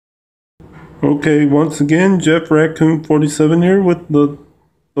Okay, once again, Jeff Raccoon 47 here with the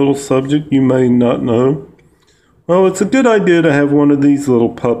little subject you may not know. Well, it's a good idea to have one of these little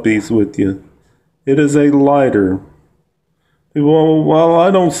puppies with you. It is a lighter. Well, I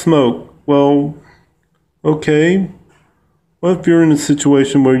don't smoke. Well, okay. What if you're in a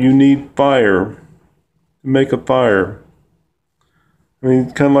situation where you need fire to make a fire? I mean,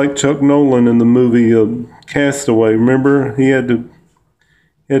 it's kind of like Chuck Nolan in the movie Castaway. Remember, he had to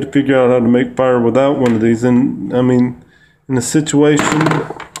figure out how to make fire without one of these. And I mean, in a situation,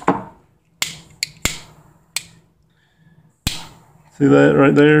 see that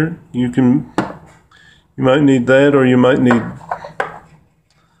right there? You might need that, or you might need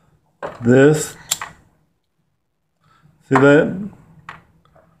this. See that?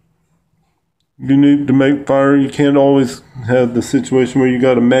 You need to make fire. You can't always have the situation where you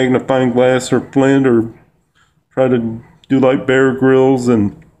got a magnifying glass or flint, or try to do like Bear Grylls.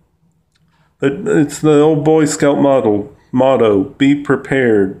 But it's the old Boy Scout motto, be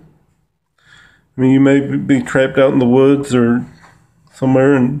prepared. I mean, you may be trapped out in the woods or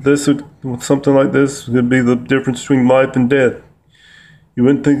somewhere, and something like this would be the difference between life and death. You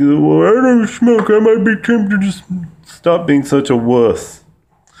wouldn't think, well, I don't smoke, I might be tempted to stop being such a wuss.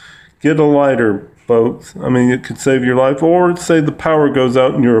 Get a lighter, folks. I mean, it could save your life. Or say the power goes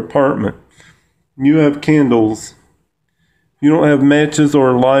out in your apartment. You have candles. You don't have matches or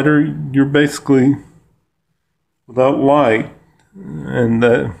a lighter, you're basically without light. And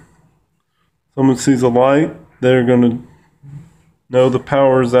someone sees a light, they're going to know the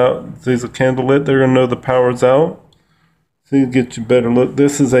power's out. Sees a candle lit, they're going to know the power's out. See, get you a better look.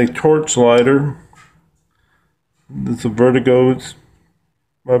 This is a torch lighter. It's a Vertigo.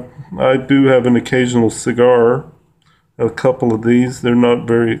 I do have an occasional cigar. A couple of these. They're not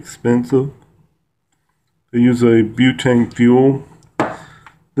very expensive. They use a butane fuel.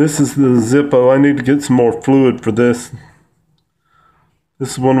 This is the Zippo. I need to get some more fluid for this.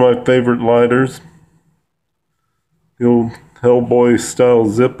 This is one of my favorite lighters. The old Hellboy style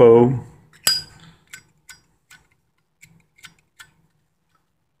Zippo.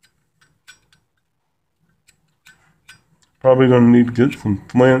 Probably going to need to get some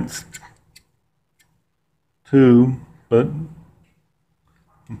flints too, but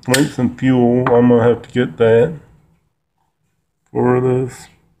flints and fuel, I'm going to have to get that for this.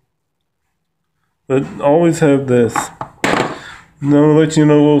 But always have this. Now I'll let you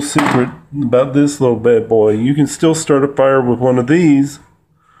know a little secret about this little bad boy. You can still start a fire with one of these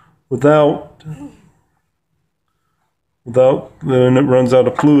without when it runs out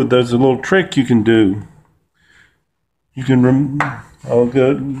of fluid. There's a little trick you can do. You can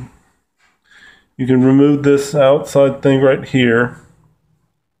remove this outside thing right here,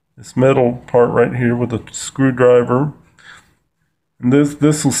 this metal part right here, with a screwdriver, and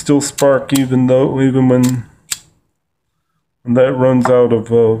this will still spark even when that runs out of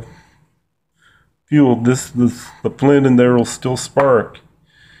fuel. The flint in there will still spark.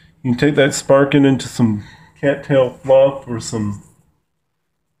 You can take that sparking into some cattail fluff or some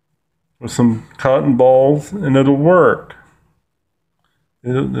cotton balls, and it'll work.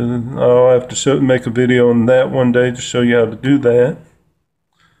 I'll have to make a video on that one day to show you how to do that.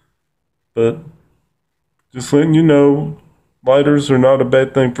 But just letting you know, lighters are not a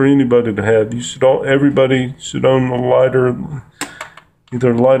bad thing for anybody to have. Everybody should own a lighter,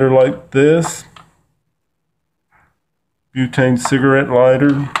 either a lighter like this, butane cigarette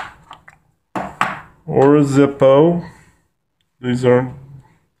lighter, or a Zippo. These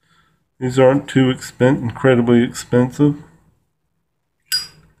aren't too incredibly expensive.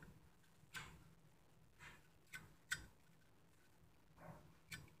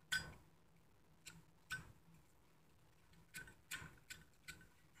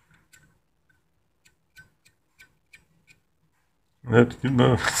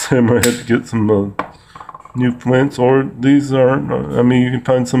 I might have to get some new flints, or these aren't. I mean, you can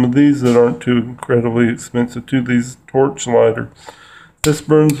find some of these that aren't too incredibly expensive too. These torch lighters. This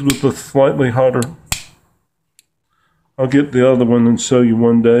burns with a slightly hotter. I'll get the other one and show you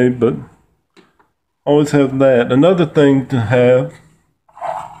one day, but always have that. Another thing to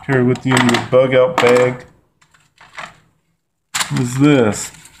carry with you in your bug out bag is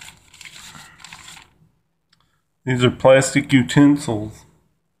this. These are plastic utensils.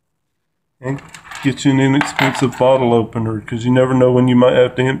 And get you an inexpensive bottle opener, because you never know when you might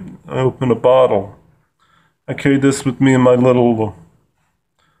have to open a bottle. I carry this with me in my little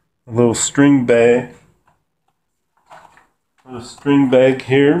string bag. A string bag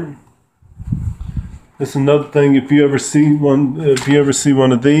here. That's another thing. If you ever see one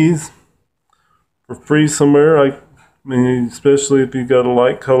of these for free somewhere, I mean, especially if you got a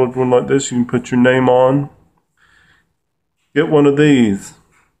light colored one like this, you can put your name on. Get one of these.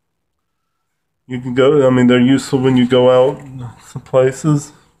 You can go, I mean, they're useful when you go out some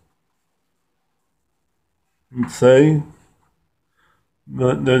places. You can say,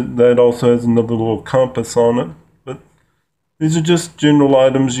 but that also has another little compass on it. But these are just general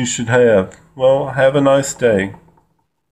items you should have. Well, have a nice day.